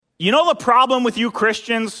You know the problem with you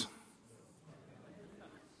Christians?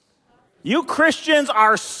 You Christians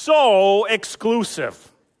are so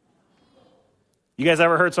exclusive. You guys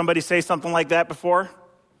ever heard somebody say something like that before?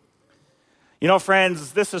 You know,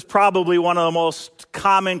 friends, this is probably one of the most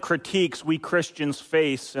common critiques we Christians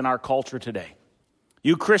face in our culture today.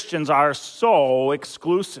 You Christians are so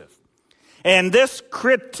exclusive. And this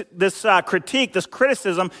critique, this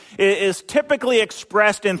criticism is typically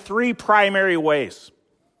expressed in three primary ways.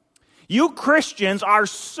 You Christians are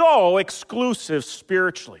so exclusive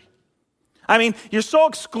spiritually. I mean, you're so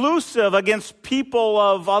exclusive against people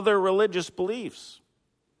of other religious beliefs.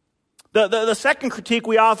 The second critique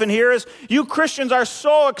we often hear is, you Christians are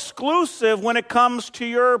so exclusive when it comes to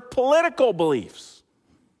your political beliefs.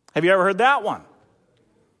 Have you ever heard that one?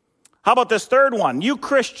 How about this third one? You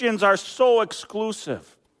Christians are so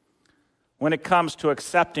exclusive when it comes to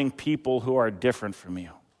accepting people who are different from you.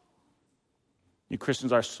 You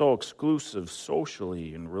Christians are so exclusive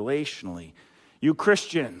socially and relationally. You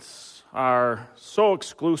Christians are so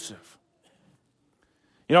exclusive.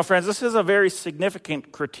 You know, friends, this is a very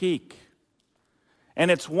significant critique.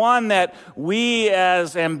 And it's one that we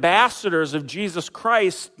as ambassadors of Jesus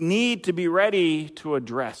Christ need to be ready to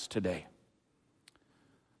address today.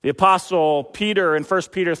 The Apostle Peter in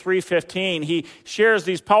 1 Peter 3:15, he shares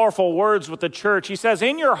these powerful words with the church. He says,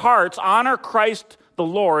 "In your hearts, honor Christ the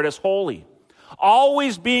Lord as holy,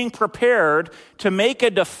 always being prepared to make a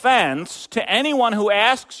defense to anyone who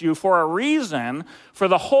asks you for a reason for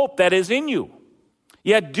the hope that is in you.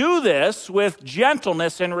 Yet do this with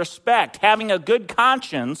gentleness and respect, having a good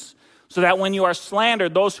conscience, so that when you are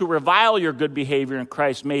slandered, those who revile your good behavior in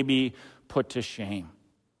Christ may be put to shame."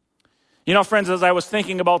 You know, friends, as I was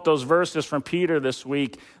thinking about those verses from Peter this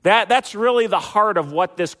week, that's really the heart of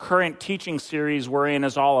what this current teaching series we're in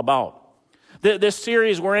is all about. This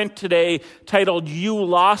series we're in today, titled "You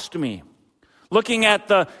Lost Me," looking at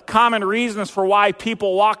the common reasons for why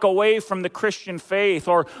people walk away from the Christian faith,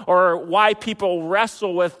 or why people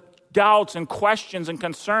wrestle with doubts and questions and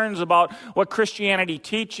concerns about what Christianity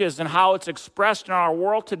teaches and how it's expressed in our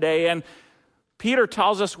world today. And Peter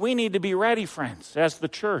tells us we need to be ready, friends, as the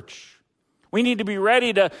church. We need to be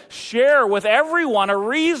ready to share with everyone a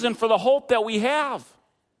reason for the hope that we have.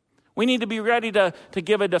 We need to be ready to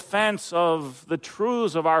give a defense of the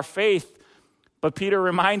truths of our faith. But Peter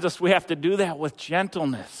reminds us we have to do that with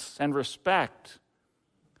gentleness and respect.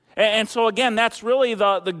 And so again, that's really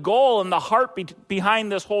the goal and the heart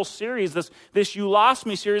behind this whole series, this You Lost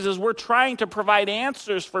Me series, is we're trying to provide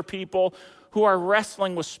answers for people who are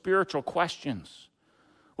wrestling with spiritual questions,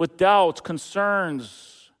 with doubts,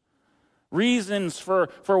 concerns, reasons for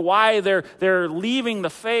why they're leaving the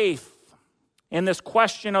faith. And this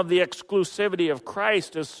question of the exclusivity of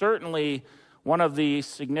Christ is certainly one of the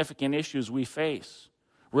significant issues we face.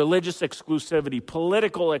 Religious exclusivity,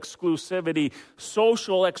 political exclusivity,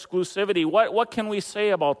 social exclusivity. What can we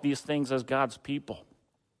say about these things as God's people?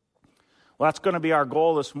 Well, that's going to be our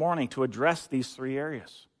goal this morning, to address these three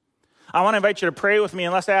areas. I want to invite you to pray with me,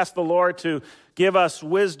 and let's ask the Lord to give us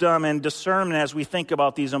wisdom and discernment as we think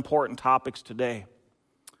about these important topics today.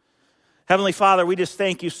 Heavenly Father, we just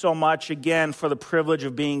thank you so much again for the privilege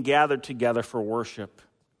of being gathered together for worship.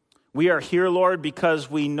 We are here, Lord, because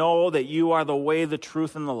we know that you are the way, the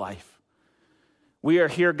truth, and the life. We are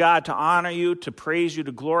here, God, to honor you, to praise you,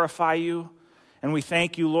 to glorify you. And we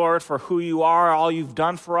thank you, Lord, for who you are, all you've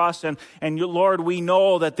done for us. And you, Lord, we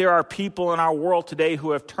know that there are people in our world today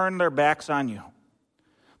who have turned their backs on you.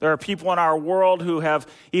 There are people in our world who have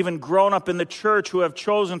even grown up in the church who have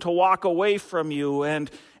chosen to walk away from you. And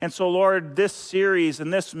so, Lord, this series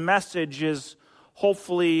and this message is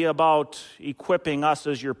hopefully about equipping us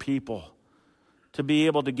as your people to be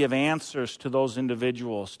able to give answers to those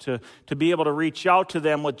individuals, to be able to reach out to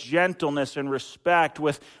them with gentleness and respect,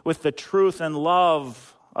 with the truth and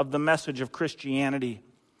love of the message of Christianity.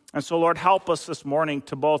 And so, Lord, help us this morning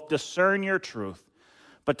to both discern your truth,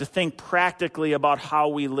 but to think practically about how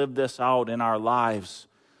we live this out in our lives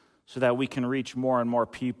so that we can reach more and more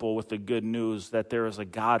people with the good news that there is a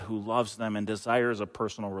God who loves them and desires a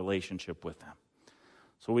personal relationship with them.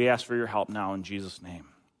 So we ask for your help now in Jesus' name.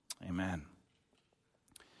 Amen.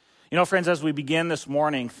 You know, friends, as we begin this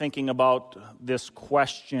morning thinking about this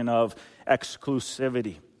question of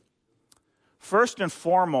exclusivity, first and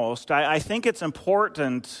foremost, I think it's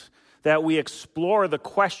important that we explore the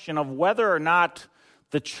question of whether or not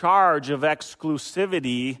the charge of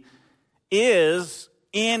exclusivity is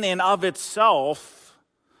in and of itself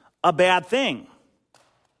a bad thing.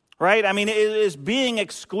 Right? I mean, is being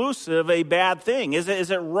exclusive a bad thing? Is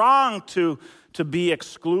it wrong to be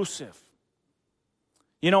exclusive?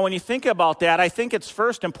 You know, when you think about that, I think it's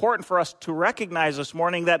first important for us to recognize this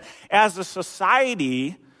morning that as a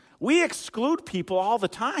society, we exclude people all the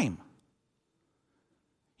time.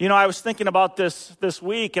 You know, I was thinking about this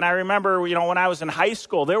week, and I remember, you know, when I was in high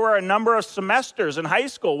school, there were a number of semesters in high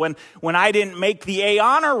school when I didn't make the A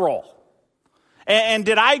honor roll. And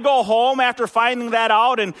did I go home after finding that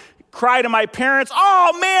out and cry to my parents,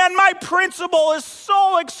 "Oh man, my principal is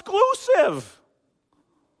so exclusive"?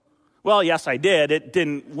 Well, yes, I did. It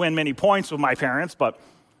didn't win many points with my parents, but...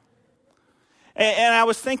 And I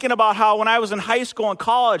was thinking about how when I was in high school and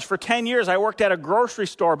college, for 10 years, I worked at a grocery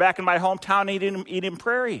store back in my hometown, Eden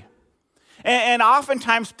Prairie. And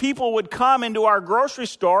oftentimes people would come into our grocery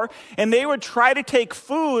store and they would try to take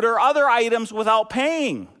food or other items without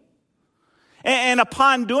paying. And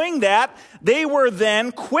upon doing that, they were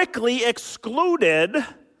then quickly excluded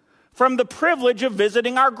from the privilege of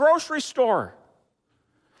visiting our grocery store.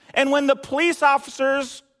 And when the police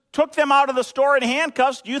officers took them out of the store in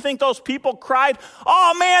handcuffs, do you think those people cried,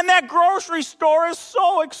 "Oh man, that grocery store is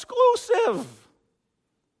so exclusive"?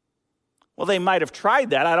 Well, they might have tried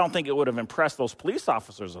that. I don't think it would have impressed those police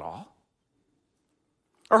officers at all.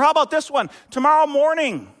 Or how about this one? Tomorrow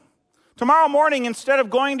morning, instead of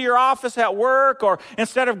going to your office at work, or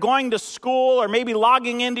instead of going to school, or maybe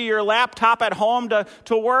logging into your laptop at home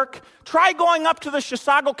to work, try going up to the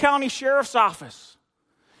Chisago County Sheriff's Office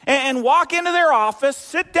and walk into their office,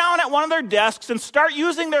 sit down at one of their desks, and start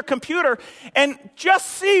using their computer, and just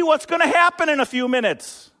see what's going to happen in a few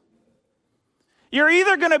minutes. You're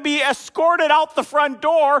either going to be escorted out the front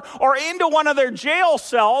door or into one of their jail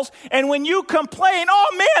cells, and when you complain,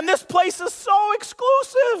 "Oh man, this place is so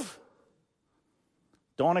exclusive,"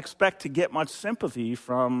 don't expect to get much sympathy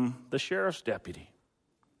from the sheriff's deputy.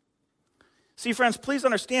 See, friends, please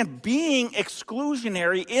understand, being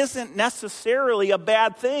exclusionary isn't necessarily a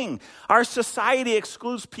bad thing. Our society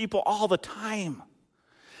excludes people all the time.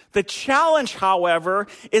 The challenge, however,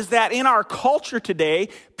 is that in our culture today,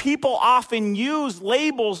 people often use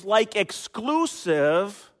labels like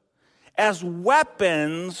exclusive as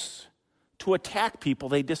weapons to attack people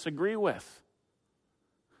they disagree with.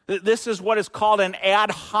 This is what is called an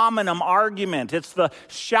ad hominem argument. It's the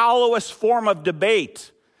shallowest form of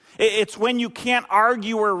debate. It's when you can't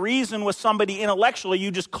argue or reason with somebody intellectually,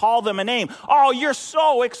 you just call them a name. "Oh, you're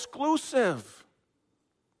so exclusive."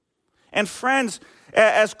 And friends,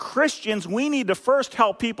 as Christians, we need to first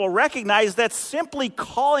help people recognize that simply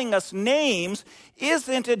calling us names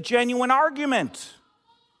isn't a genuine argument.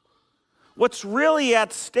 What's really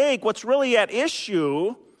at stake, what's really at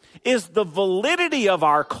issue, is the validity of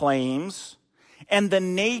our claims and the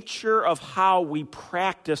nature of how we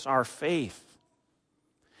practice our faith.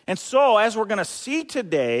 And so, as we're going to see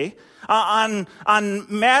today, on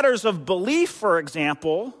matters of belief, for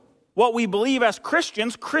example, what we believe as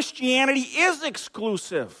Christians, Christianity is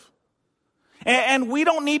exclusive. And we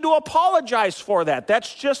don't need to apologize for that.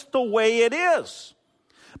 That's just the way it is.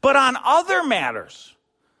 But on other matters,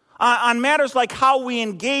 on matters like how we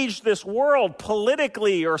engage this world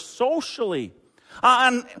politically or socially,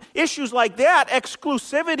 on issues like that,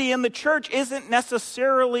 exclusivity in the church isn't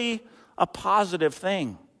necessarily a positive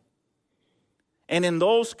thing. And in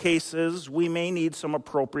those cases, we may need some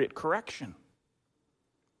appropriate correction.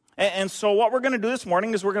 And so what we're going to do this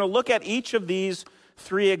morning is we're going to look at each of these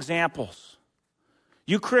three examples.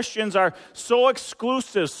 You Christians are so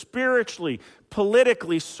exclusive spiritually,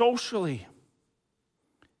 politically, socially.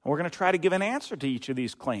 And we're going to try to give an answer to each of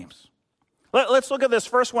these claims. Let's look at this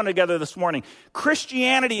first one together this morning.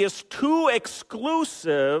 Christianity is too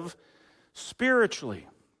exclusive spiritually.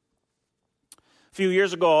 A few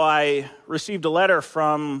years ago, I received a letter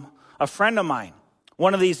from a friend of mine,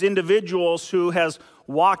 one of these individuals who has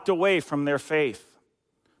walked away from their faith.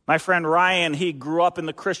 My friend Ryan, he grew up in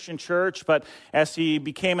the Christian church, but as he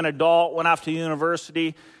became an adult, went off to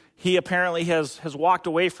university, he apparently has walked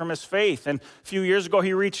away from his faith. And a few years ago,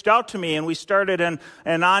 he reached out to me, and we started an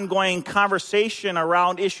ongoing conversation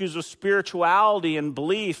around issues of spirituality and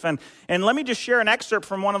belief. And let me just share an excerpt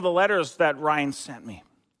from one of the letters that Ryan sent me.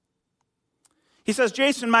 He says,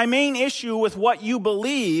 "Jason, my main issue with what you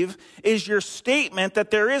believe is your statement that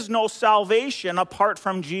there is no salvation apart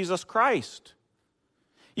from Jesus Christ.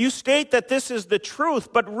 You state that this is the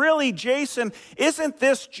truth, but really, Jason, isn't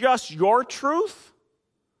this just your truth?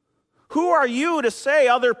 Who are you to say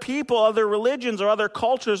other people, other religions, or other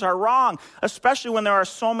cultures are wrong, especially when there are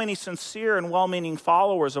so many sincere and well-meaning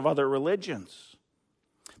followers of other religions?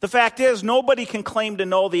 The fact is, nobody can claim to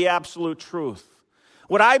know the absolute truth.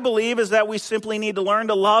 What I believe is that we simply need to learn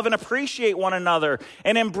to love and appreciate one another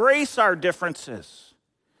and embrace our differences.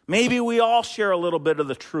 Maybe we all share a little bit of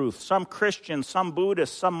the truth. Some Christian, some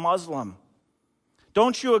Buddhist, some Muslim.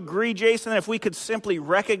 Don't you agree, Jason, that if we could simply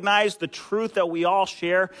recognize the truth that we all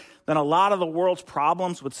share, then a lot of the world's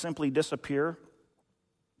problems would simply disappear?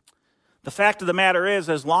 The fact of the matter is,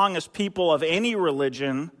 as long as people of any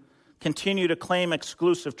religion continue to claim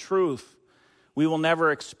exclusive truth, we will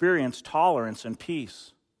never experience tolerance and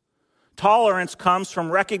peace. Tolerance comes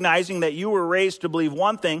from recognizing that you were raised to believe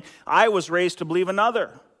one thing, I was raised to believe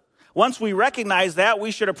another. Once we recognize that,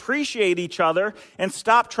 we should appreciate each other and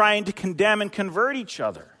stop trying to condemn and convert each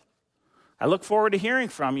other. I look forward to hearing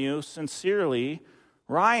from you. Sincerely,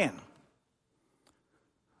 Ryan.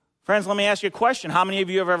 Friends, let me ask you a question. How many of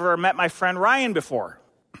you have ever met my friend Ryan before?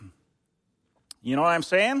 You know what I'm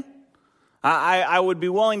saying? I would be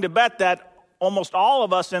willing to bet that almost all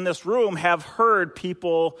of us in this room have heard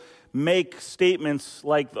people make statements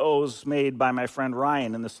like those made by my friend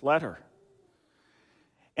Ryan in this letter.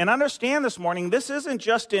 And understand this morning, this isn't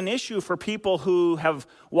just an issue for people who have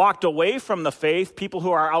walked away from the faith, people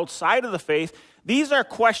who are outside of the faith. These are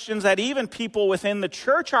questions that even people within the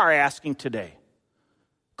church are asking today.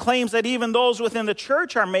 Claims that even those within the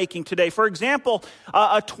church are making today. For example,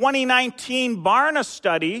 a 2019 Barna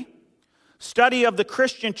study of the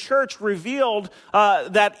Christian church revealed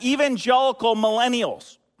that evangelical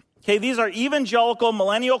millennials, okay, these are evangelical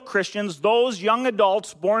millennial Christians, those young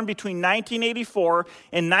adults born between 1984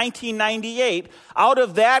 and 1998. Out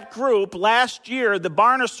of that group, last year, the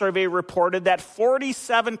Barna survey reported that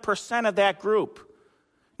 47% of that group,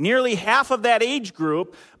 nearly half of that age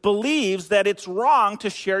group, believes that it's wrong to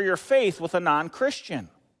share your faith with a non-Christian.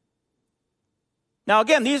 Now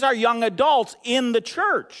again, these are young adults in the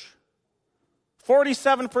church.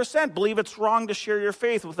 47% believe it's wrong to share your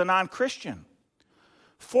faith with a non-Christian.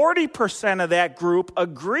 40% of that group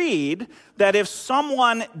agreed that if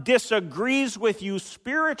someone disagrees with you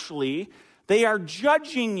spiritually, they are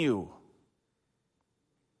judging you.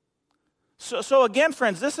 So again,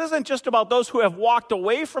 friends, this isn't just about those who have walked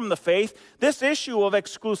away from the faith. This issue of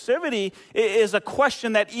exclusivity is a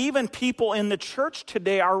question that even people in the church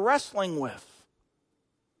today are wrestling with.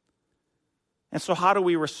 And so how do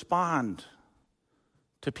we respond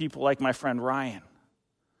to people like my friend Ryan?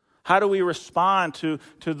 How do we respond to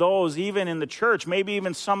those even in the church, maybe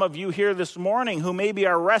even some of you here this morning who maybe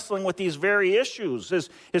are wrestling with these very issues?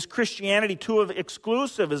 Is Christianity too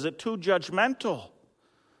exclusive? Is it too judgmental?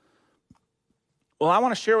 Well, I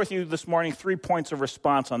want to share with you this morning 3 points of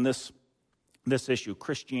response on this issue.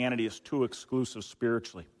 Christianity is too exclusive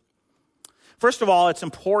spiritually. First of all, it's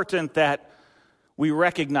important that we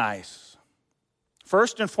recognize,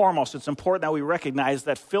 first and foremost, it's important that we recognize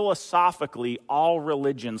that philosophically, all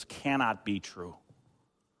religions cannot be true.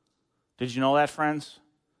 Did you know that, friends?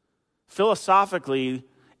 Philosophically,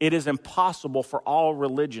 it is impossible for all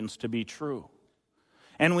religions to be true.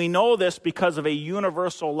 And we know this because of a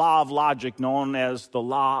universal law of logic known as the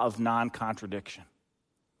law of non-contradiction.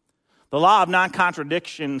 The law of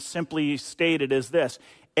non-contradiction, simply stated, is this: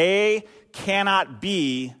 A cannot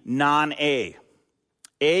be non-A.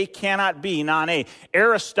 A cannot be non-A.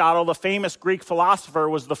 Aristotle, the famous Greek philosopher,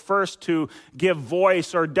 was the first to give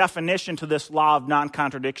voice or definition to this law of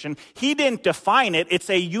non-contradiction. He didn't define it.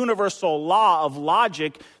 It's a universal law of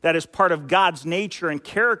logic that is part of God's nature and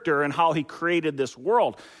character and how he created this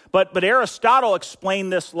world. But Aristotle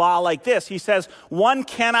explained this law like this. He says, one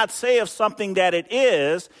cannot say of something that it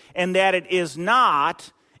is and that it is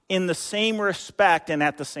not in the same respect and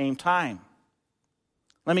at the same time.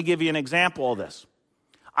 Let me give you an example of this.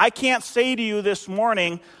 I can't say to you this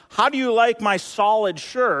morning, how do you like my solid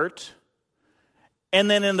shirt? And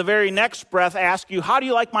then in the very next breath ask you, how do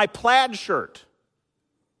you like my plaid shirt?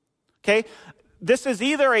 Okay, this is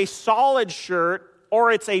either a solid shirt or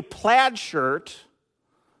it's a plaid shirt,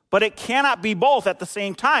 but it cannot be both at the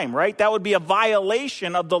same time, right? That would be a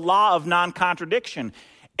violation of the law of non-contradiction.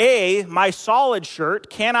 A, my solid shirt,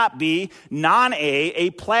 cannot be non-A, a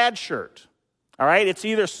plaid shirt. All right, it's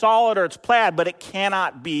either solid or it's plaid, but it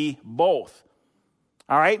cannot be both.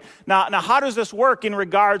 All right, now how does this work in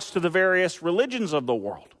regards to the various religions of the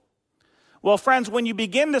world? Well, friends, when you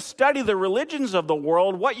begin to study the religions of the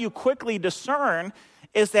world, what you quickly discern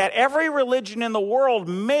is that every religion in the world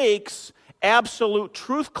makes absolute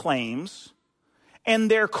truth claims, and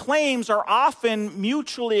their claims are often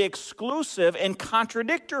mutually exclusive and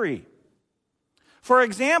contradictory. For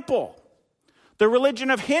example, the religion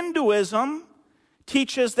of Hinduism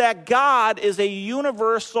teaches that God is a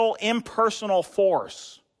universal, impersonal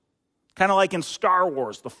force. Kind of like in Star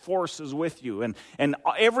Wars, the Force is with you, and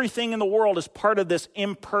everything in the world is part of this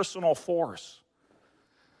impersonal force.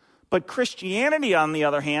 But Christianity, on the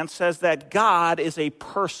other hand, says that God is a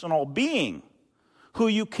personal being who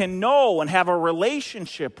you can know and have a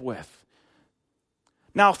relationship with.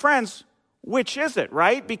 Now, friends, which is it,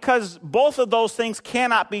 right? Because both of those things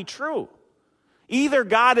cannot be true. Either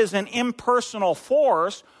God is an impersonal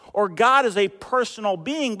force or God is a personal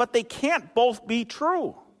being, but they can't both be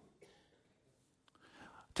true.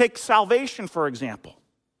 Take salvation, for example.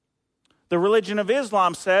 The religion of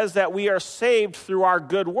Islam says that we are saved through our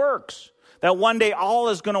good works, that one day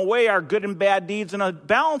Allah is going to weigh our good and bad deeds in a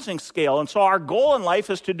balancing scale. And so our goal in life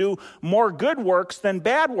is to do more good works than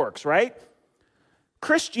bad works, right?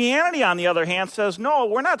 Christianity, on the other hand, says, no,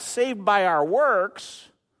 we're not saved by our works.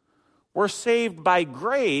 We're saved by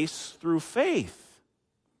grace through faith.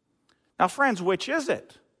 Now, friends, which is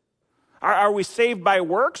it? Are we saved by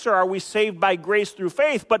works or are we saved by grace through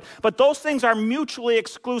faith? But those things are mutually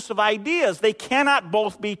exclusive ideas. They cannot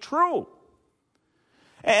both be true.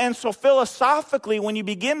 And so philosophically, when you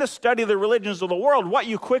begin to study the religions of the world, what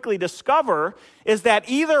you quickly discover is that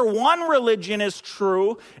either one religion is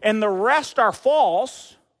true and the rest are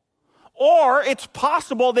false, or it's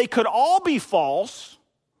possible they could all be false.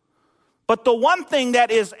 But the one thing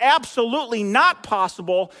that is absolutely not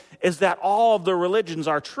possible is that all of the religions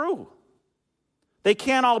are true. They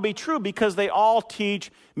can't all be true because they all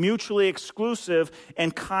teach mutually exclusive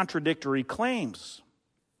and contradictory claims.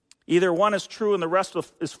 Either one is true and the rest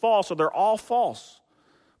is false, or they're all false,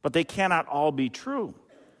 but they cannot all be true.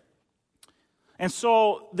 And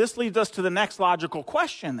so this leads us to the next logical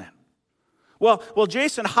question then. Well,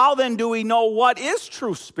 Jason, how then do we know what is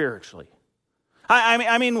true spiritually?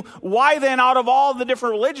 I mean, why then, out of all the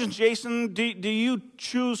different religions, Jason, do you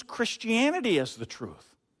choose Christianity as the truth?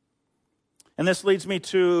 And this leads me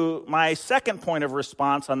to my second point of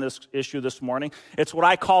response on this issue this morning. It's what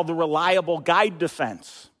I call the reliable guide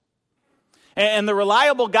defense. And the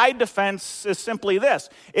reliable guide defense is simply this.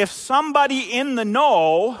 If somebody in the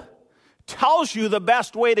know tells you the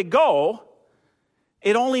best way to go,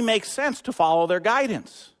 it only makes sense to follow their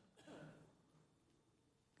guidance.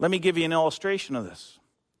 Let me give you an illustration of this.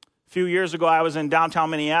 A few years ago, I was in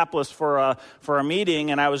downtown Minneapolis for a meeting,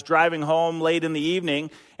 and I was driving home late in the evening,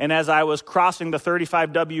 and as I was crossing the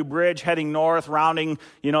 35W bridge, heading north, rounding,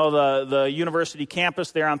 the university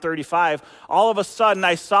campus there on 35, all of a sudden,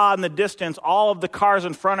 I saw in the distance all of the cars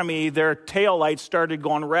in front of me, their tail lights started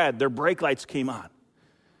going red, their brake lights came on.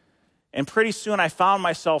 And pretty soon, I found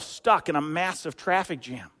myself stuck in a massive traffic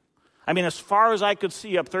jam. I mean, as far as I could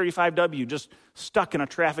see up 35W, just stuck in a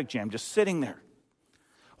traffic jam, just sitting there.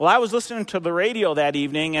 Well, I was listening to the radio that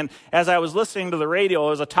evening, and as I was listening to the radio, it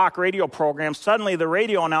was a talk radio program, suddenly the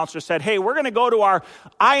radio announcer said, hey, we're going to go to our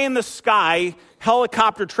eye-in-the-sky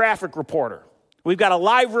helicopter traffic reporter. We've got a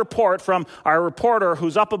live report from our reporter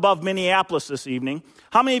who's up above Minneapolis this evening.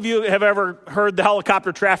 How many of you have ever heard the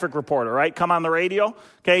helicopter traffic reporter, right? Come on the radio.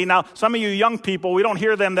 Okay, now some of you young people, we don't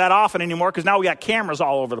hear them that often anymore because now we got cameras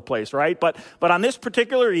all over the place, right? But on this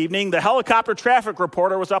particular evening, the helicopter traffic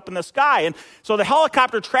reporter was up in the sky. And so the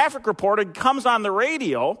helicopter traffic reporter comes on the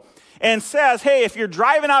radio and says, hey, if you're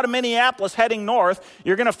driving out of Minneapolis heading north,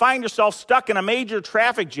 you're going to find yourself stuck in a major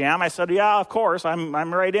traffic jam. I said, yeah, of course, I'm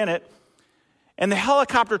right in it. And the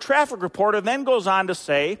helicopter traffic reporter then goes on to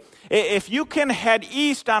say, if you can head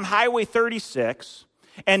east on Highway 36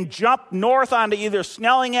 and jump north onto either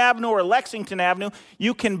Snelling Avenue or Lexington Avenue,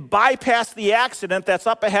 you can bypass the accident that's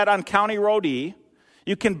up ahead on County Road E.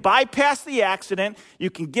 You can bypass the accident, you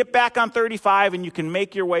can get back on 35, and you can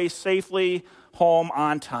make your way safely home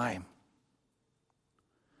on time.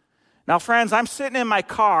 Now, friends, I'm sitting in my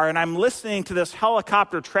car and I'm listening to this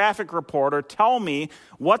helicopter traffic reporter tell me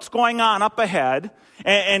what's going on up ahead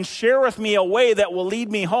and share with me a way that will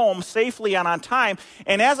lead me home safely and on time.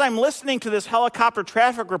 And as I'm listening to this helicopter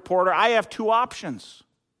traffic reporter, I have two options.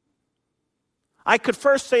 I could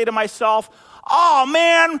first say to myself, oh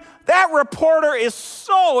man, that reporter is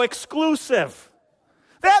so exclusive.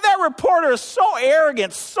 That reporter is so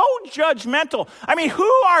arrogant, so judgmental. I mean, who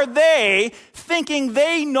are they thinking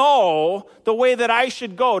they know the way that I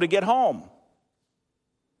should go to get home?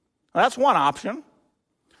 Well, that's one option.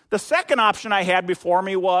 The second option I had before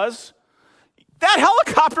me was, that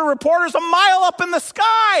helicopter reporter's a mile up in the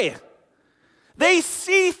sky. They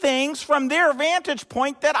see things from their vantage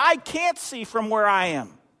point that I can't see from where I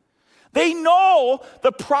am. They know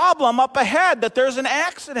the problem up ahead, that there's an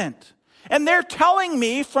accident. And they're telling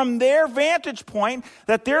me from their vantage point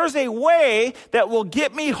that there's a way that will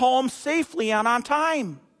get me home safely and on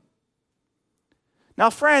time. Now,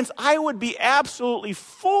 friends, I would be absolutely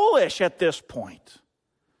foolish at this point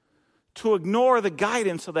to ignore the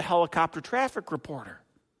guidance of the helicopter traffic reporter.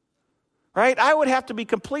 right? I would have to be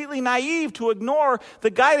completely naive to ignore the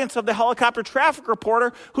guidance of the helicopter traffic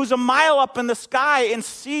reporter who's a mile up in the sky and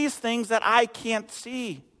sees things that I can't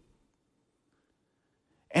see.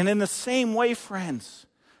 And in the same way, friends,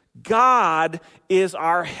 God is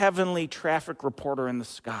our heavenly traffic reporter in the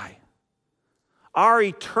sky. Our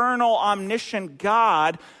eternal, omniscient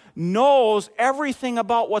God knows everything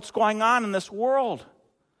about what's going on in this world.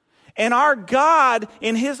 And our God,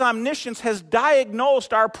 in his omniscience, has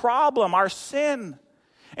diagnosed our problem, our sin.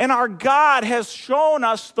 And our God has shown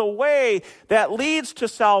us the way that leads to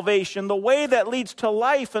salvation, the way that leads to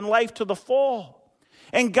life and life to the full.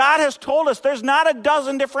 And God has told us there's not a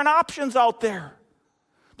dozen different options out there.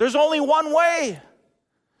 There's only one way.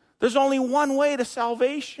 There's only one way to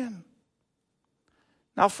salvation.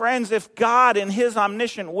 Now, friends, if God in his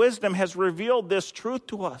omniscient wisdom has revealed this truth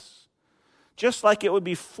to us, just like it would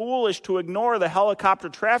be foolish to ignore the helicopter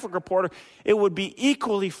traffic reporter, it would be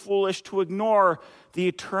equally foolish to ignore the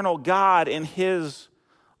eternal God in his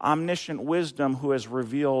omniscient wisdom who has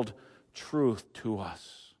revealed truth to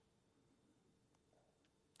us.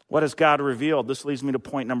 What has God revealed? This leads me to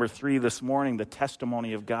point number 3 this morning, the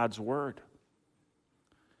testimony of God's word.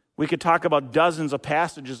 We could talk about dozens of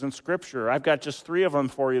passages in Scripture. I've got just 3 of them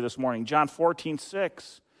for you this morning. John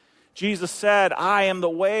 14:6. Jesus said, I am the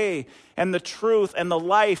way and the truth and the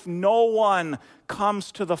life. No one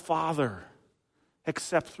comes to the Father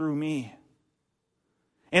except through me.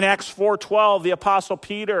 In Acts 4:12, the Apostle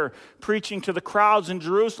Peter preaching to the crowds in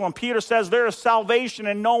Jerusalem, Peter says, there is salvation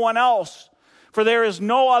in no one else, for there is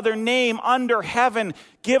no other name under heaven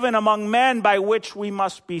given among men by which we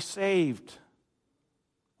must be saved.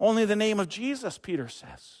 Only the name of Jesus, Peter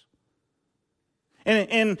says.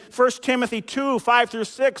 In 1 Timothy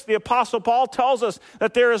 2:5-6, the Apostle Paul tells us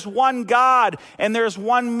that there is one God and there is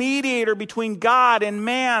one mediator between God and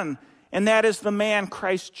man, and that is the man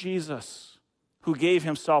Christ Jesus, who gave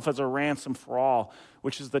himself as a ransom for all,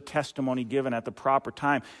 which is the testimony given at the proper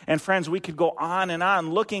time. And friends, we could go on and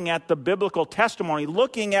on looking at the biblical testimony,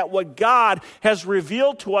 looking at what God has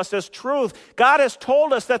revealed to us as truth. God has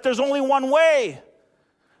told us that there's only one way.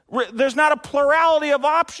 There's not a plurality of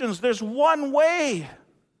options. There's one way.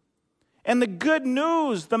 And the good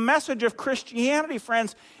news, the message of Christianity,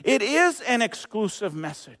 friends, it is an exclusive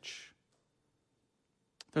message.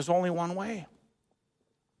 There's only one way.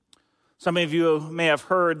 Some of you may have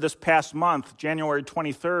heard this past month, January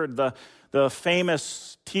 23rd, the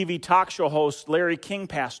famous TV talk show host Larry King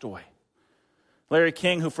passed away. Larry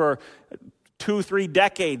King, who for 2-3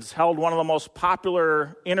 decades held one of the most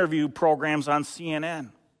popular interview programs on CNN.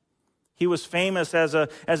 He was famous as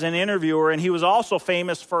an interviewer, and he was also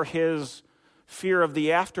famous for his fear of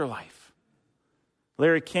the afterlife.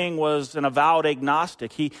 Larry King was an avowed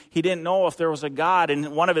agnostic. He didn't know if there was a God,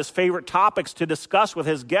 and one of his favorite topics to discuss with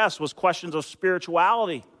his guests was questions of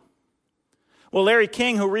spirituality. Well, Larry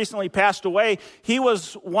King, who recently passed away, he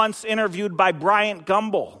was once interviewed by Bryant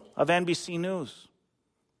Gumbel of NBC News.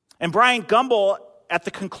 And Bryant Gumbel, at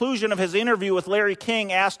the conclusion of his interview with Larry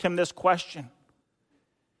King, asked him this question.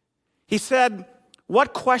 He said,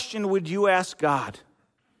 what question would you ask God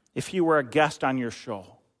if he were a guest on your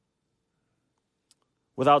show?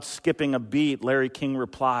 Without skipping a beat, Larry King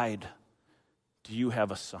replied, do you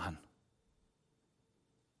have a son?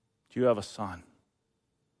 Do you have a son?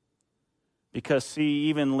 Because, see,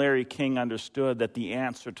 even Larry King understood that the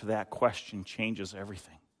answer to that question changes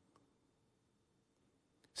everything.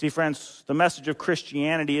 See, friends, the message of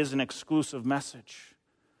Christianity is an exclusive message.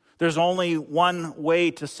 There's only one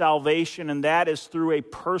way to salvation, and that is through a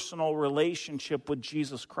personal relationship with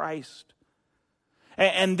Jesus Christ.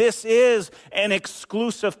 And this is an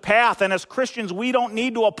exclusive path. And as Christians, we don't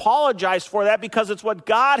need to apologize for that because it's what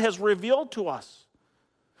God has revealed to us.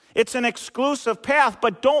 It's an exclusive path,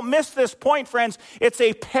 but don't miss this point, friends. It's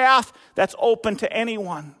a path that's open to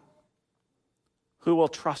anyone who will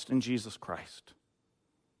trust in Jesus Christ.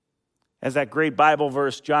 As that great Bible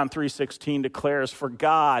verse, John 3:16 declares, for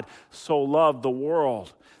God so loved the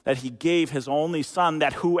world that he gave his only son,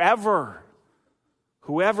 that whoever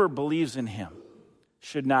believes in him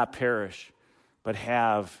should not perish, but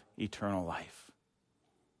have eternal life.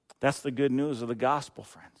 That's the good news of the gospel,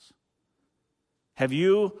 friends. Have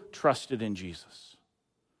you trusted in Jesus?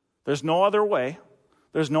 There's no other way.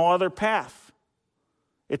 There's no other path.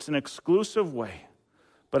 It's an exclusive way,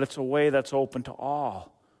 but it's a way that's open to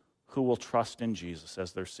all who will trust in Jesus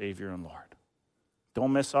as their Savior and Lord.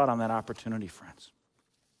 Don't miss out on that opportunity, friends.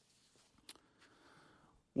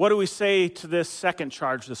 What do we say to this second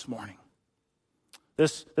charge this morning?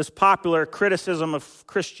 This popular criticism of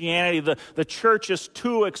Christianity, the church is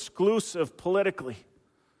too exclusive politically.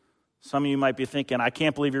 Some of you might be thinking, I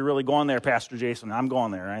can't believe you're really going there, Pastor Jason. I'm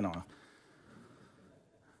going there, I know.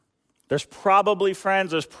 There's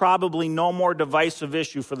probably no more divisive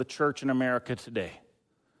issue for the church in America today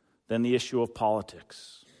than the issue of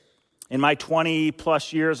politics. In my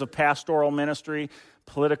 20-plus years of pastoral ministry,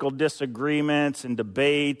 political disagreements and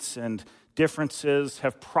debates and differences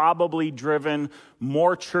have probably driven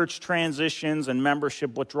more church transitions and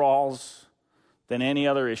membership withdrawals than any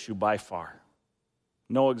other issue by far.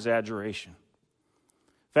 No exaggeration.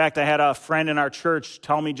 In fact, I had a friend in our church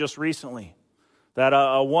tell me just recently that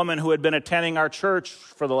a woman who had been attending our church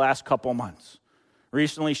for the last couple months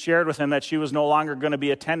recently shared with him that she was no longer going to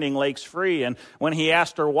be attending Lakes Free. And when he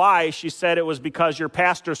asked her why, she said it was because your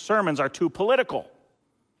pastor's sermons are too political.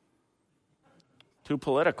 Too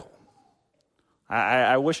political.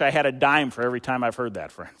 I wish I had a dime for every time I've heard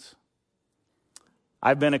that, friends.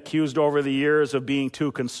 I've been accused over the years of being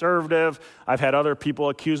too conservative. I've had other people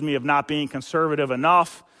accuse me of not being conservative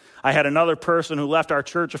enough. I had another person who left our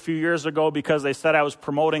church a few years ago because they said I was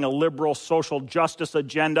promoting a liberal social justice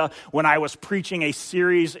agenda when I was preaching a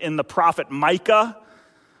series in the prophet Micah.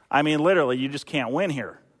 I mean, literally, you just can't win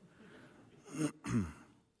here.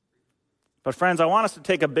 But friends, I want us to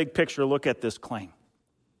take a big picture look at this claim.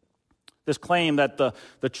 This claim that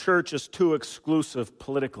the church is too exclusive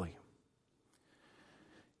politically.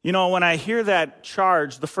 You know, when I hear that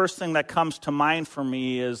charge, the first thing that comes to mind for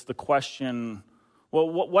me is the question, well,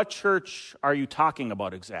 what church are you talking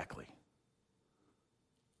about exactly?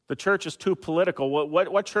 The church is too political.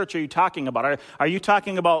 What church are you talking about? Are you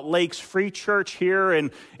talking about Lakes Free Church here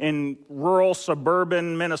in rural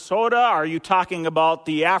suburban Minnesota? Are you talking about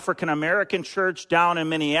the African American church down in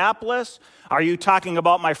Minneapolis? Are you talking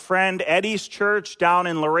about my friend Eddie's church down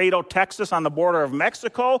in Laredo, Texas on the border of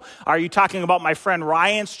Mexico? Are you talking about my friend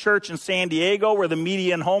Ryan's church in San Diego where the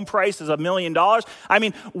median home price is $1 million? I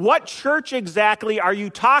mean, what church exactly are you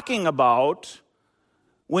talking about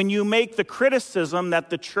when you make the criticism that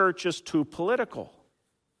the church is too political?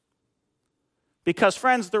 Because,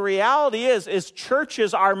 friends, the reality is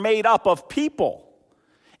churches are made up of people,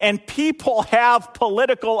 and people have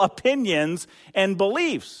political opinions and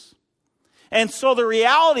beliefs. And so the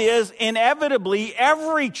reality is, inevitably,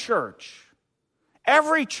 every church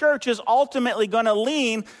is ultimately going to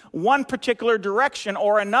lean one particular direction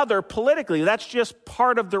or another politically. That's just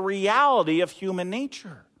part of the reality of human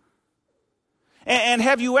nature. And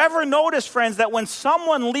have you ever noticed, friends, that when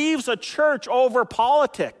someone leaves a church over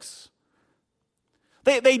politics,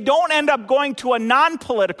 they don't end up going to a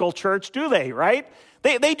non-political church, do they, right?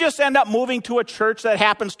 They just end up moving to a church that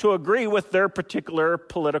happens to agree with their particular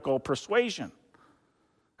political persuasion.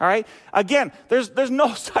 All right? Again, there's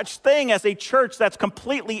no such thing as a church that's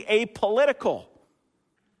completely apolitical.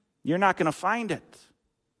 You're not going to find it.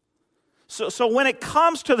 So when it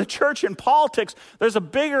comes to the church and politics, there's a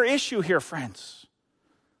bigger issue here, friends.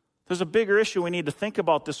 There's a bigger issue we need to think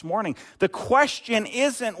about this morning. The question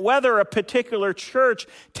isn't whether a particular church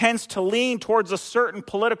tends to lean towards a certain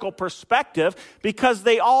political perspective, because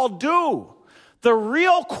they all do. The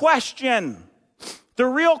real question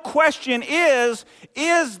is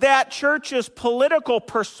that church's political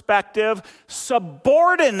perspective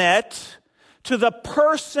subordinate to the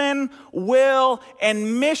person, will,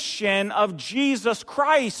 and mission of Jesus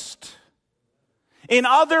Christ? In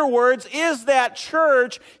other words, is that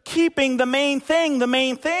church keeping the main thing the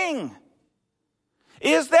main thing?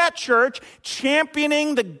 Is that church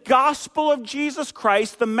championing the gospel of Jesus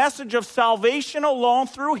Christ, the message of salvation alone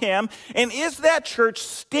through him? And is that church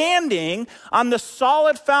standing on the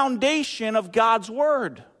solid foundation of God's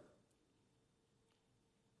word?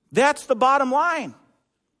 That's the bottom line.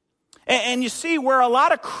 And you see where a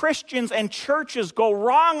lot of Christians and churches go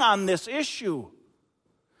wrong on this issue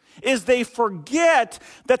is they forget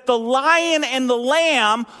that the lion and the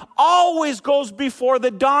lamb always goes before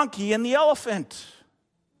the donkey and the elephant.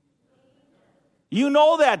 You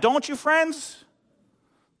know that, don't you, friends?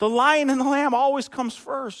 The lion and the lamb always comes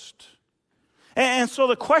first. And so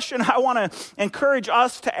the question I want to encourage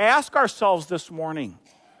us to ask ourselves this morning,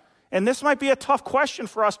 and this might be a tough question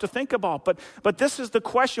for us to think about, but this is the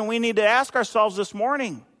question we need to ask ourselves this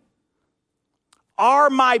morning. Are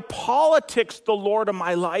my politics the Lord of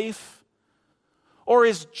my life? Or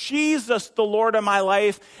is Jesus the Lord of my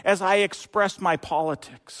life as I express my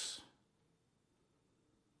politics?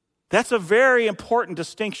 That's a very important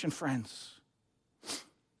distinction, friends.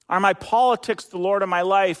 Are my politics the Lord of my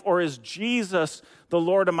life, or is Jesus the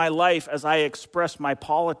Lord of my life as I express my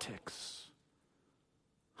politics?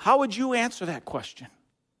 How would you answer that question?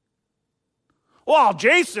 Well,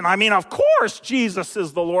 Jason, of course Jesus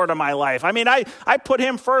is the Lord of my life. I put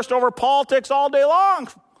him first over politics all day long.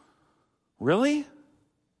 Really?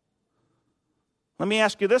 Let me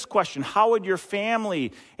ask you this question. How would your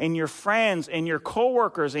family and your friends and your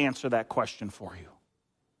coworkers answer that question for you?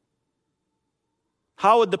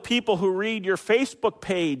 How would the people who read your Facebook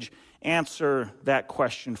page answer that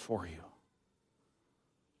question for you?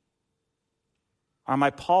 Are my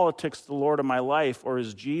politics the Lord of my life, or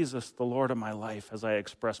is Jesus the Lord of my life as I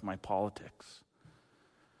express my politics?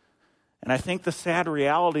 And I think the sad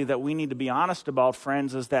reality that we need to be honest about,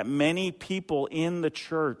 friends, is that many people in the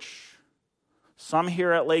church, some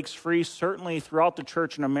here at Lakes Free, certainly throughout the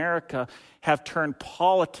church in America, have turned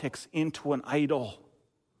politics into an idol.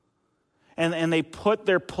 And they put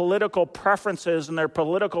their political preferences and their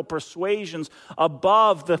political persuasions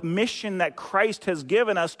above the mission that Christ has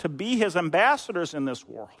given us to be his ambassadors in this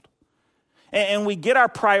world. And we get our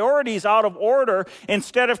priorities out of order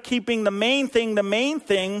instead of keeping the main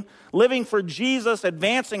thing, living for Jesus,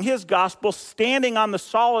 advancing his gospel, standing on the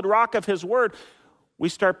solid rock of his word. We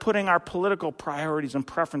start putting our political priorities and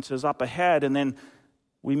preferences up ahead, and then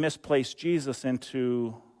we misplace Jesus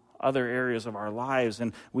into other areas of our lives,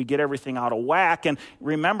 and we get everything out of whack. And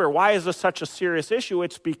remember, why is this such a serious issue?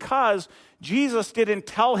 It's because Jesus didn't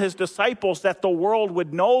tell his disciples that the world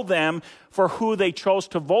would know them for who they chose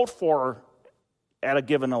to vote for at a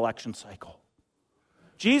given election cycle.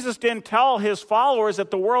 Jesus didn't tell his followers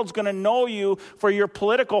that the world's going to know you for your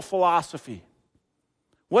political philosophy.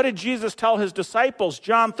 What did Jesus tell his disciples?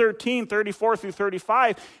 John 13, 34 through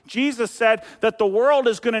 35. Jesus said that the world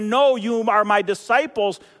is going to know you are my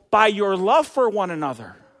disciples by your love for one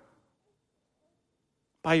another.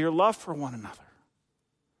 By your love for one another.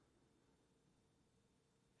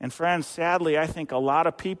 And friends, sadly, I think a lot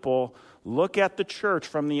of people look at the church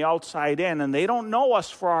from the outside in, and they don't know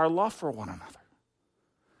us for our love for one another.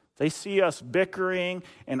 They see us bickering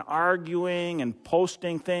and arguing and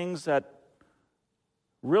posting things that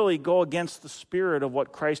really go against the spirit of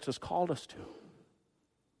what Christ has called us to.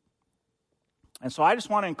 And so I just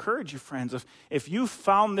want to encourage you, friends, if you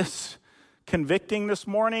found this convicting this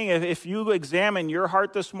morning, if you examine your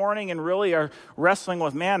heart this morning and really are wrestling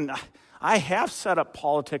with, man, I have set up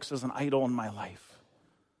politics as an idol in my life.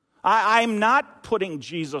 I'm not putting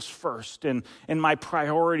Jesus first in my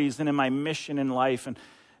priorities and in my mission in life. And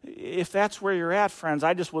if that's where you're at, friends,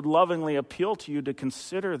 I just would lovingly appeal to you to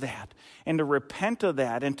consider that and to repent of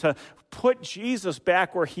that and to put Jesus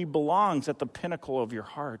back where he belongs, at the pinnacle of your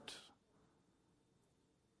heart.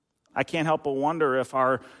 I can't help but wonder if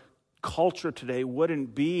our culture today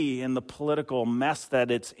wouldn't be in the political mess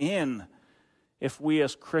that it's in if we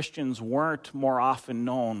as Christians weren't more often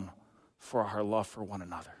known for our love for one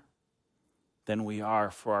another than we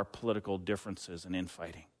are for our political differences and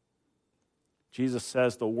infighting. Jesus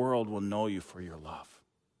says the world will know you for your love.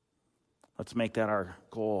 Let's make that our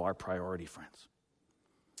goal, our priority, friends.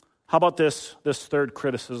 How about this third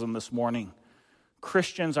criticism this morning?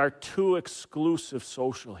 Christians are too exclusive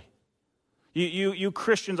socially. You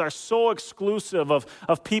Christians are so exclusive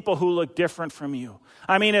of people who look different from you.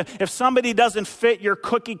 I mean, if somebody doesn't fit your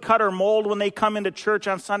cookie cutter mold when they come into church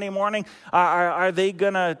on Sunday morning, are they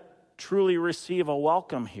going to truly receive a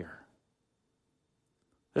welcome here?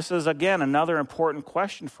 This is, again, another important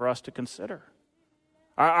question for us to consider.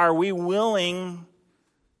 Are we willing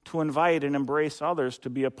to invite and embrace others to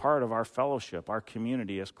be a part of our fellowship, our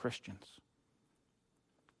community as Christians?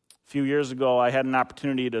 A few years ago, I had an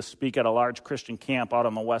opportunity to speak at a large Christian camp out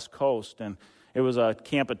on the West Coast, and it was a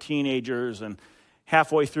camp of teenagers, and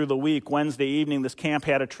halfway through the week, Wednesday evening, this camp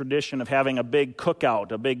had a tradition of having a big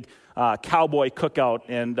cookout, a big cowboy cookout,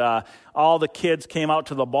 and all the kids came out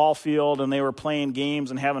to the ball field, and they were playing games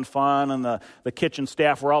and having fun, and the kitchen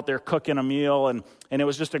staff were out there cooking a meal, and it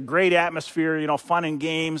was just a great atmosphere, fun and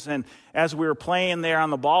games. And as we were playing there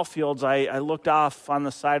on the ball fields, I looked off on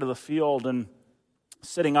the side of the field, and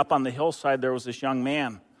sitting up on the hillside, there was this young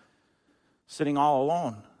man sitting all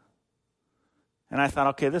alone. And I thought,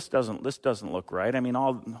 okay, this doesn't look right. I mean,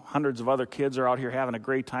 all hundreds of other kids are out here having a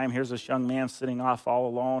great time. Here's this young man sitting off all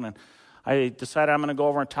alone. And I decided I'm going to go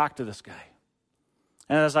over and talk to this guy.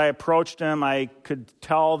 And as I approached him, I could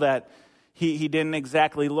tell that he didn't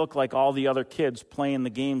exactly look like all the other kids playing the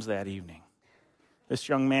games that evening. This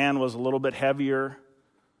young man was a little bit heavier.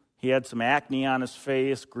 He had some acne on his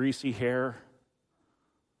face, greasy hair.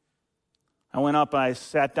 I went up and I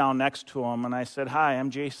sat down next to him and I said, "Hi, I'm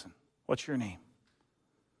Jason. What's your name?"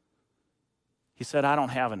 He said, "I don't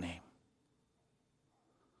have a name."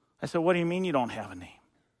 I said, "What do you mean you don't have a name?"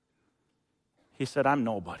 He said, "I'm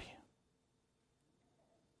nobody."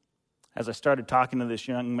 As I started talking to this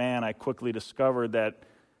young man, I quickly discovered that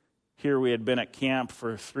here we had been at camp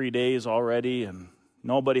for 3 days already, and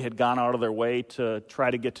nobody had gone out of their way to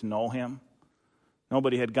try to get to know him.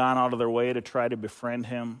 Nobody had gone out of their way to try to befriend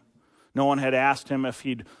him. No one had asked him if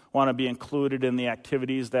he'd want to be included in the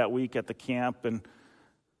activities that week at the camp. And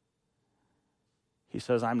he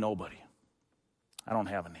says, I'm nobody. I don't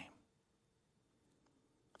have a name.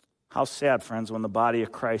 How sad, friends, when the body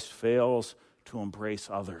of Christ fails to embrace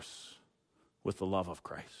others with the love of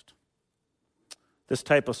Christ. This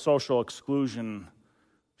type of social exclusion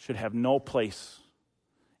should have no place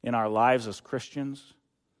in our lives as Christians.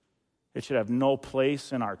 It should have no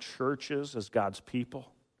place in our churches as God's people.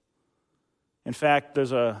 In fact,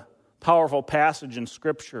 there's a powerful passage in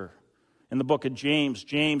Scripture in the book of James.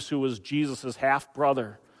 James, who was Jesus'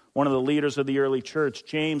 half-brother, one of the leaders of the early church.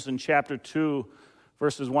 James in chapter 2,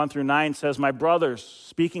 verses 1 through 9 says, my brothers,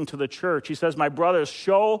 speaking to the church, he says, my brothers,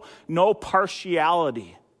 show no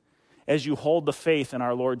partiality as you hold the faith in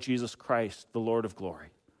our Lord Jesus Christ, the Lord of glory.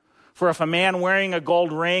 For if a man wearing a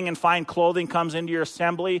gold ring and fine clothing comes into your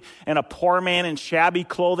assembly, and a poor man in shabby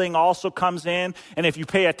clothing also comes in, and if you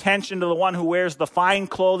pay attention to the one who wears the fine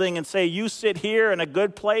clothing and say, you sit here in a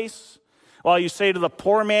good place, while you say to the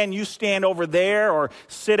poor man, you stand over there, or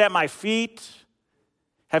sit at my feet,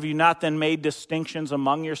 have you not then made distinctions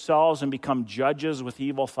among yourselves and become judges with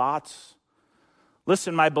evil thoughts?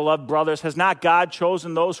 Listen, my beloved brothers, has not God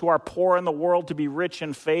chosen those who are poor in the world to be rich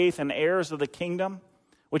in faith and heirs of the kingdom,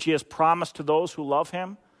 which he has promised to those who love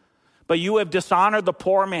him? But you have dishonored the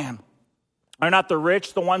poor man. Are not the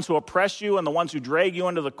rich the ones who oppress you and the ones who drag you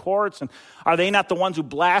into the courts? And are they not the ones who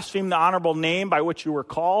blaspheme the honorable name by which you were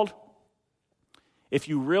called? If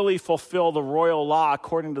you really fulfill the royal law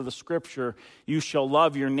according to the Scripture, you shall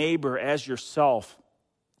love your neighbor as yourself.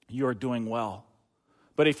 You are doing well.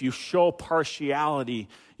 But if you show partiality,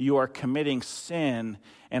 you are committing sin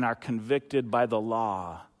and are convicted by the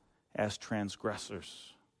law as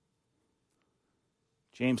transgressors.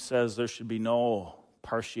 James says there should be no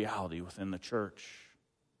partiality within the church.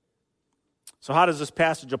 So how does this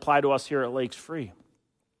passage apply to us here at Lakes Free?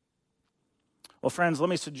 Well, friends, let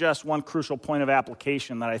me suggest one crucial point of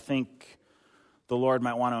application that I think the Lord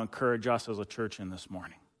might want to encourage us as a church in this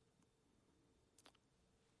morning.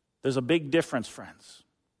 There's a big difference, friends.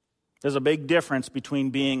 There's a big difference between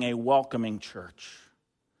being a welcoming church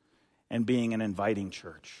and being an inviting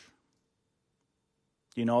church.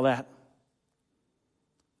 Do you know that?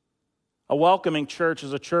 A welcoming church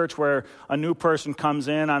is a church where a new person comes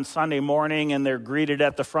in on Sunday morning and they're greeted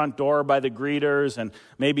at the front door by the greeters, and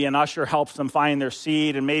maybe an usher helps them find their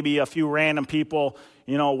seat, and maybe a few random people,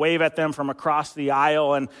 wave at them from across the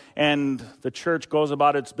aisle, and the church goes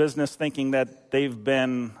about its business thinking that they've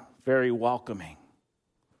been very welcoming.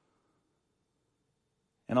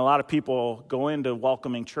 And a lot of people go into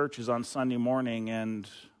welcoming churches on Sunday morning and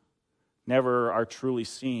never are truly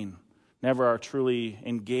seen, never are truly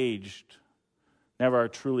engaged, never are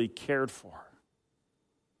truly cared for.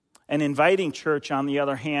 An inviting church, on the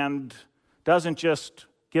other hand, doesn't just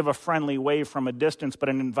give a friendly wave from a distance, but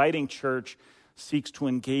an inviting church seeks to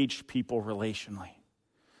engage people relationally,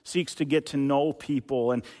 seeks to get to know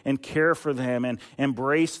people and care for them and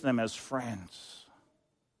embrace them as friends.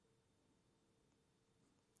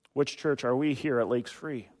 Which church are we here at Lakes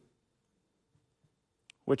Free?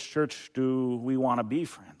 Which church do we want to be,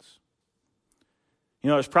 friends?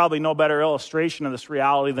 There's probably no better illustration of this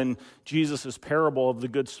reality than Jesus' parable of the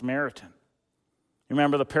Good Samaritan. You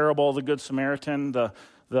remember the parable of the Good Samaritan? The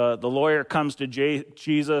lawyer comes to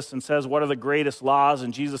Jesus and says, what are the greatest laws?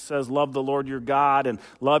 And Jesus says, love the Lord your God and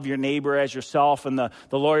love your neighbor as yourself. And the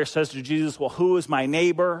lawyer says to Jesus, well, who is my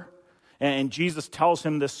neighbor? And Jesus tells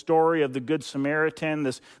him this story of the Good Samaritan,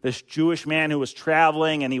 this Jewish man who was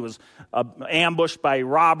traveling, and he was ambushed by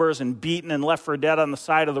robbers and beaten and left for dead on the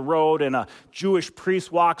side of the road. And a Jewish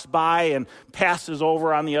priest walks by and passes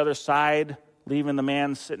over on the other side, leaving the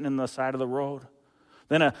man sitting in the side of the road.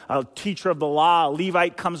 Then a teacher of the law, a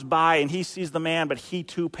Levite, comes by, and he sees the man, but he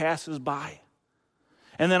too passes by.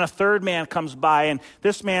 And then a third man comes by, and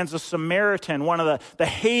this man's a Samaritan, one of the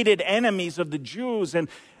hated enemies of the Jews.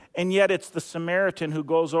 And yet it's the Samaritan who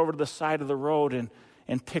goes over to the side of the road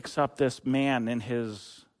and picks up this man in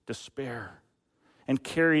his despair and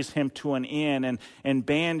carries him to an inn and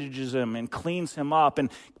bandages him and cleans him up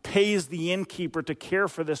and pays the innkeeper to care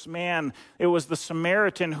for this man. It was the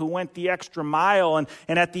Samaritan who went the extra mile. And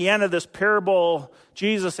at the end of this parable,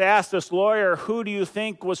 Jesus asked this lawyer, who do you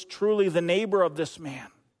think was truly the neighbor of this man?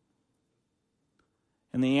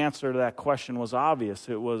 And the answer to that question was obvious.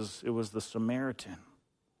 It was the Samaritan.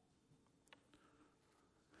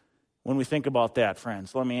 When we think about that,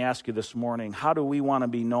 friends, let me ask you this morning, how do we want to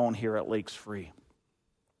be known here at Lakes Free?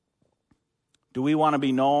 Do we want to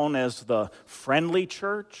be known as the friendly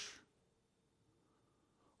church?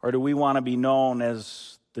 Or do we want to be known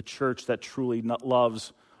as the church that truly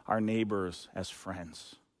loves our neighbors as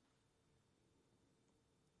friends?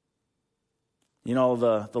 You know,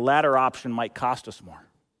 the latter option might cost us more.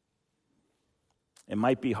 It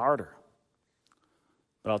might be harder.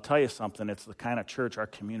 But I'll tell you something, it's the kind of church our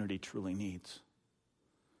community truly needs.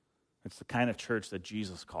 It's the kind of church that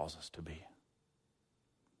Jesus calls us to be.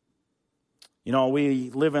 You know,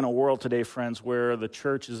 we live in a world today, friends, where the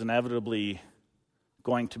church is inevitably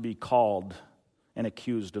going to be called and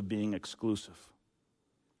accused of being exclusive.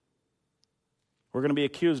 We're going to be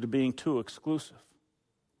accused of being too exclusive.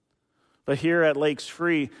 But here at Lakes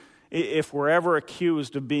Free, if we're ever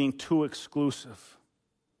accused of being too exclusive,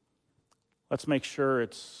 let's make sure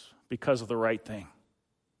it's because of the right thing.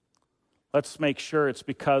 Let's make sure it's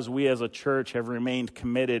because we as a church have remained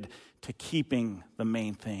committed to keeping the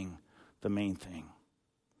main thing the main thing.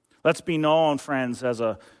 Let's be known, friends, as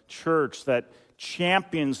a church that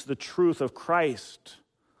champions the truth of Christ,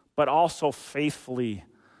 but also faithfully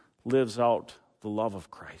lives out the love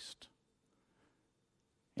of Christ.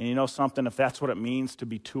 And you know something, if that's what it means to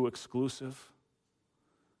be too exclusive,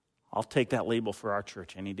 I'll take that label for our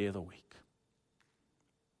church any day of the week.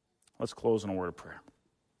 Let's close in a word of prayer.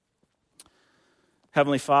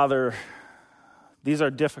 Heavenly Father, these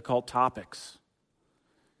are difficult topics.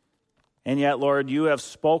 And yet, Lord, you have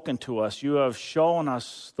spoken to us. You have shown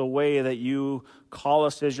us the way that you call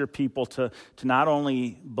us as your people to not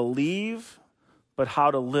only believe, but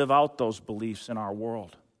how to live out those beliefs in our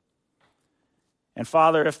world. And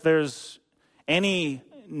Father, if there's any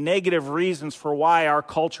negative reasons for why our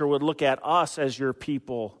culture would look at us as your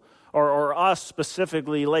people, or us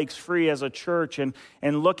specifically, Lakes Free as a church, and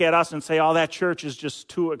look at us and say, oh, that church is just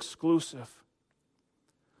too exclusive.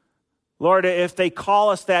 Lord, if they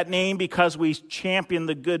call us that name because we champion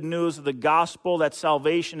the good news of the gospel, that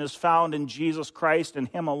salvation is found in Jesus Christ and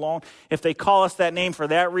him alone, if they call us that name for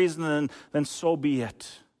that reason, then so be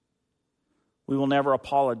it. We will never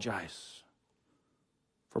apologize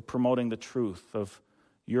for promoting the truth of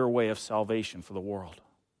your way of salvation for the world.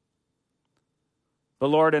 But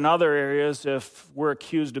Lord, in other areas, if we're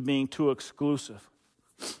accused of being too exclusive,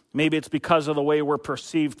 maybe it's because of the way we're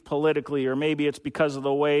perceived politically, or maybe it's because of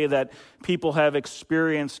the way that people have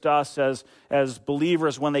experienced us as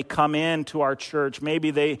believers when they come into our church. Maybe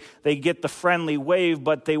they get the friendly wave,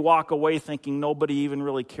 but they walk away thinking nobody even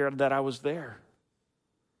really cared that I was there.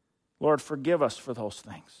 Lord, forgive us for those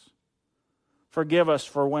things. Forgive us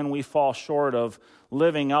for when we fall short of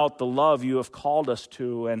living out the love you have called us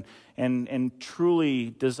to and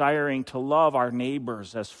truly desiring to love our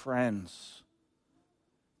neighbors as friends,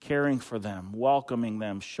 caring for them, welcoming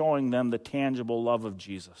them, showing them the tangible love of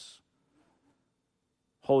Jesus.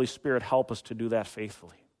 Holy Spirit, help us to do that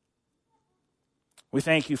faithfully. We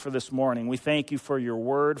thank you for this morning. We thank you for your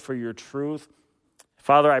word, for your truth.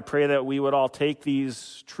 Father, I pray that we would all take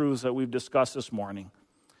these truths that we've discussed this morning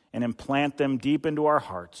and implant them deep into our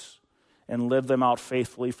hearts and live them out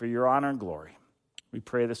faithfully for your honor and glory. We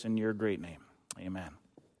pray this in your great name. Amen.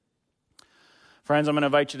 Friends, I'm going to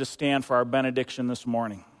invite you to stand for our benediction this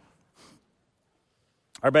morning.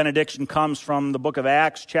 Our benediction comes from the book of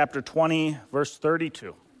Acts, chapter 20, verse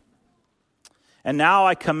 32. And now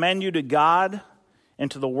I commend you to God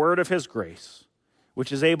and to the word of his grace,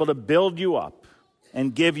 which is able to build you up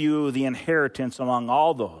and give you the inheritance among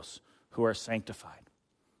all those who are sanctified.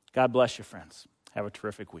 God bless you, friends. Have a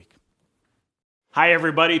terrific week. Hi,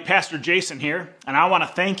 everybody. Pastor Jason here, and I want to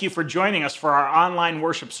thank you for joining us for our online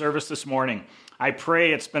worship service this morning. I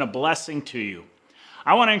pray it's been a blessing to you.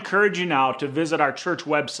 I want to encourage you now to visit our church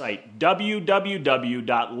website,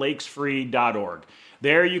 www.lakesfree.org.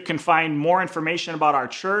 There you can find more information about our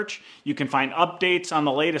church, you can find updates on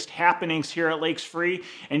the latest happenings here at Lakes Free,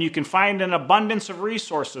 and you can find an abundance of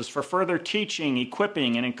resources for further teaching,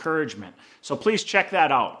 equipping, and encouragement. So please check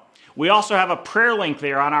that out. We also have a prayer link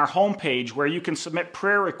there on our homepage where you can submit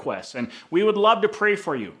prayer requests, and we would love to pray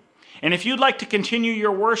for you. And if you'd like to continue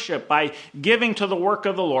your worship by giving to the work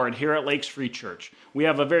of the Lord here at Lakes Free Church, we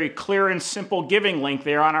have a very clear and simple giving link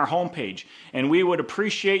there on our homepage, and we would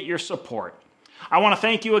appreciate your support. I want to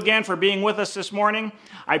thank you again for being with us this morning.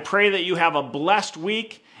 I pray that you have a blessed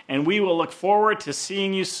week, and we will look forward to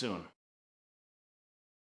seeing you soon.